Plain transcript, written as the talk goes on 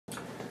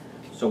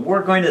So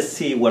we're going to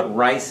see what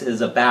rice is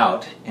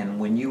about, and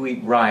when you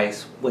eat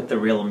rice, what the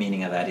real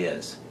meaning of that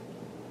is.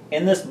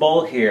 In this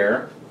bowl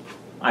here,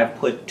 I've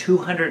put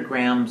 200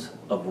 grams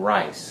of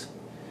rice.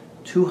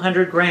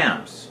 200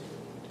 grams.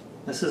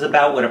 This is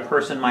about what a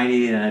person might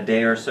eat in a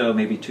day or so,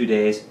 maybe 2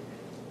 days.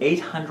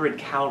 800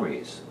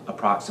 calories,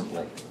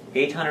 approximately.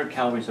 800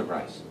 calories of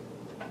rice.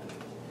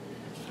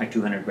 Like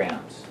 200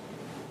 grams.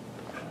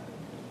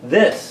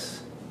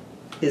 This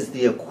is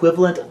the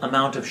equivalent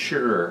amount of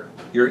sugar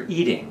you're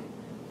eating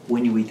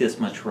when you eat this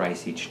much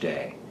rice each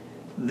day.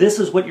 This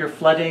is what you're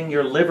flooding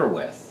your liver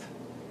with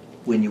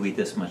when you eat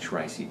this much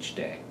rice each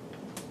day.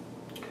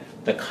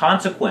 The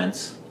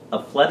consequence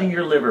of flooding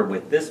your liver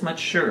with this much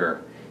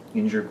sugar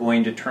means you're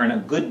going to turn a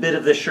good bit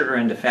of the sugar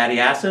into fatty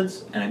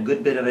acids, and a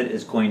good bit of it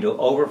is going to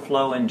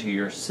overflow into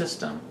your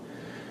system,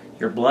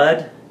 your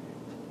blood,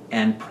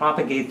 and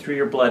propagate through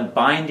your blood,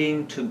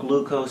 binding to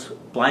glucose,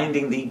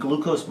 binding the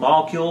glucose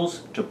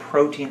molecules to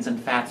proteins and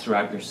fats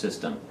throughout your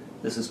system.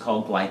 This is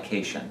called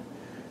glycation.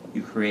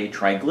 You create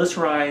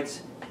triglycerides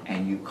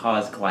and you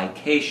cause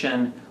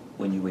glycation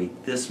when you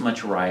eat this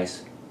much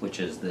rice, which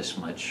is this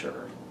much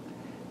sugar.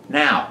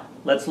 Now,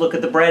 let's look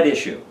at the bread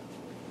issue.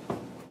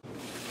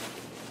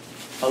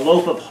 A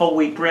loaf of whole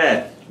wheat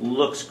bread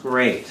looks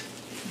great,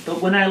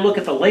 but when I look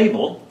at the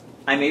label,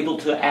 I'm able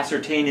to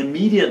ascertain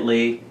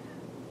immediately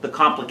the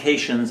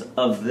complications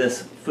of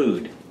this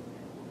food.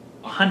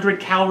 100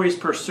 calories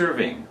per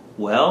serving.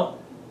 Well,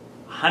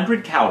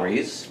 100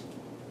 calories,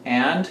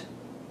 and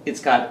it's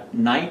got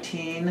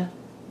 19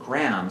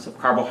 grams of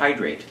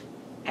carbohydrate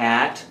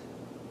at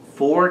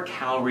 4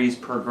 calories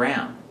per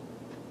gram.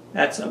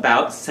 That's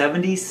about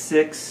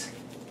 76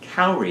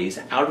 calories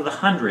out of the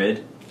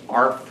 100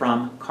 are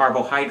from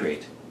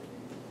carbohydrate.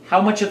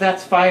 How much of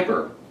that's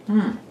fiber?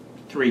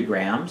 3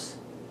 grams.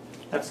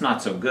 That's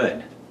not so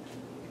good.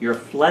 You're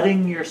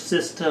flooding your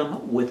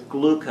system with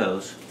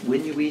glucose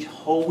when you eat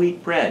whole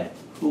wheat bread.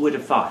 Who would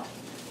have thought?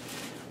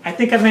 I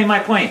think I've made my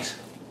point.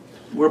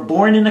 We're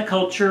born in a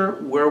culture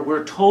where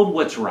we're told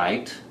what's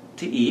right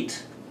to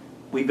eat.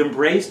 We've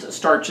embraced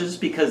starches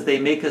because they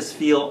make us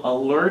feel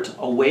alert,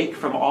 awake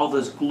from all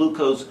this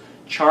glucose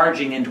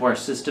charging into our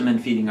system and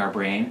feeding our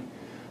brain.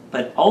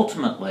 But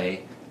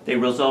ultimately, they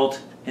result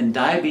in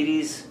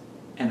diabetes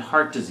and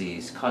heart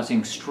disease,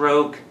 causing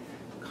stroke,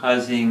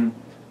 causing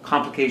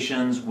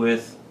complications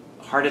with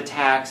heart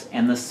attacks,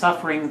 and the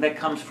suffering that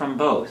comes from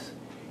both.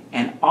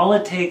 And all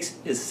it takes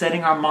is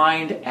setting our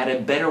mind at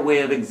a better way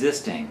of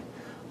existing,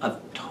 of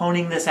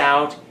toning this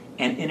out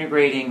and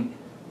integrating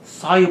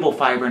soluble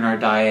fiber in our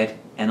diet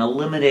and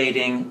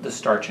eliminating the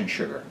starch and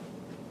sugar.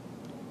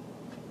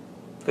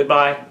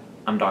 Goodbye,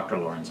 I'm Dr.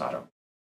 Lorenzato.